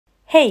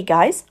Hey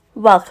guys,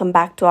 welcome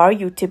back to our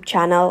YouTube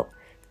channel.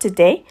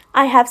 Today,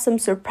 I have some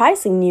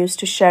surprising news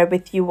to share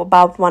with you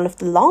about one of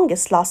the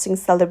longest lasting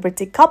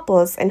celebrity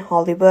couples in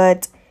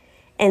Hollywood.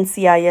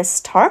 NCIS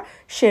star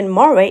Shane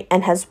Murray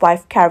and his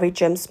wife Carrie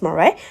James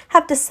Murray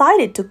have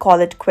decided to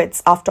call it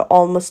quits after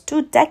almost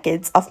 2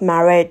 decades of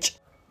marriage.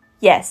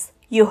 Yes,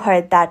 you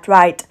heard that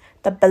right.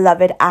 The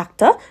beloved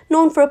actor,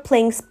 known for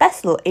playing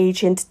Special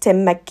Agent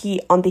Tim McGee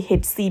on the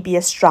hit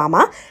CBS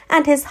drama,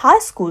 and his high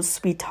school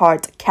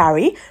sweetheart,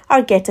 Carrie,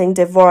 are getting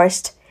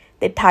divorced.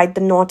 They tied the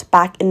knot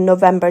back in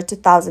November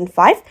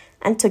 2005,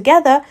 and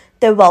together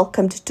they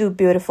welcomed 2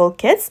 beautiful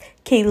kids,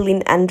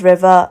 Caitlyn and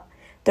River.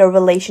 Their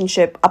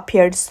relationship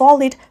appeared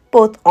solid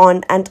both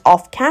on and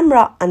off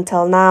camera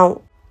until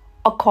now.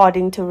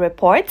 According to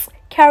reports,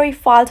 Carrie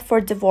filed for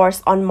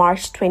divorce on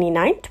March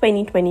 29,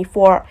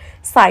 2024,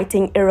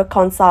 citing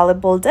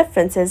irreconcilable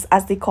differences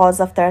as the cause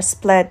of their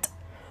split.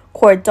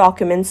 Court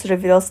documents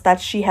reveals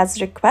that she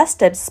has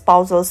requested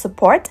spousal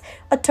support,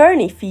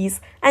 attorney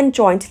fees, and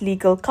joint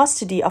legal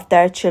custody of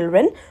their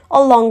children,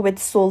 along with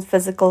sole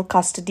physical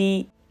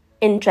custody.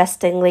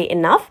 Interestingly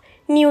enough,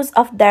 news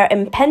of their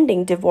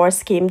impending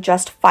divorce came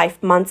just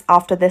 5 months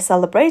after they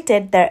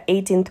celebrated their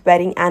 18th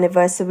wedding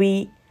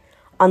anniversary.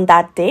 On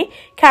that day,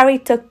 Carrie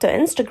took to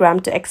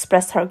Instagram to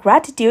express her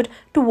gratitude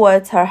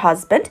towards her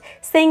husband,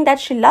 saying that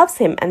she loves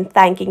him and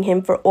thanking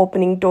him for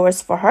opening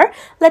doors for her,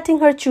 letting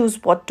her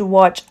choose what to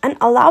watch, and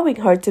allowing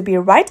her to be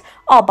right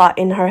Abba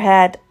in her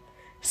head.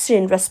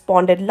 Shane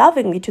responded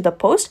lovingly to the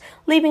post,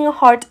 leaving a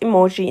heart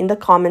emoji in the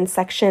comment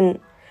section.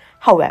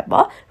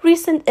 However,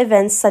 recent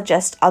events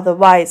suggest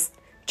otherwise.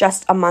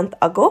 Just a month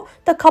ago,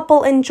 the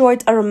couple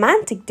enjoyed a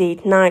romantic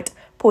date night,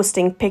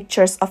 posting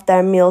pictures of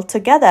their meal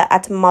together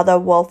at Mother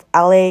Wolf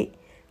LA.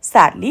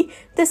 Sadly,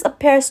 this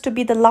appears to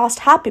be the last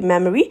happy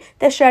memory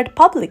they shared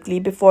publicly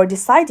before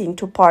deciding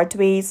to part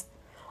ways.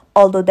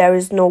 Although there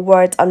is no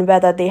word on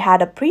whether they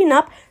had a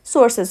prenup,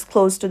 sources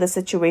close to the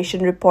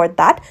situation report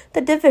that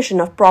the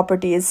division of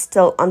property is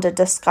still under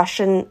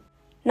discussion.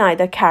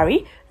 Neither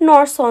Carrie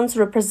nor Son's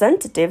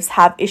representatives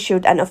have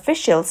issued an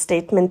official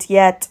statement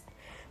yet.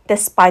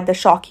 Despite the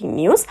shocking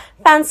news,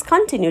 fans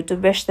continue to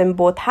wish them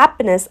both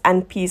happiness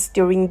and peace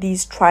during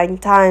these trying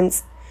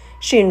times.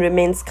 Shane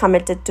remains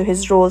committed to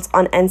his roles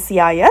on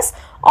NCIS,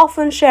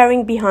 often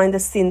sharing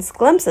behind-the-scenes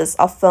glimpses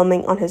of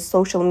filming on his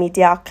social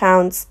media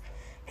accounts.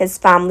 His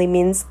family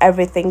means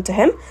everything to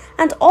him,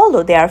 and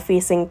although they are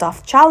facing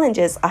tough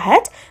challenges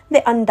ahead,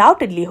 they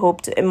undoubtedly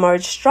hope to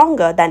emerge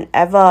stronger than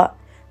ever.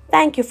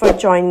 Thank you for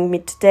joining me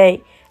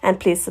today, and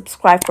please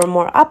subscribe for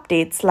more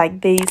updates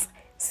like these.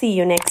 See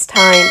you next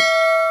time.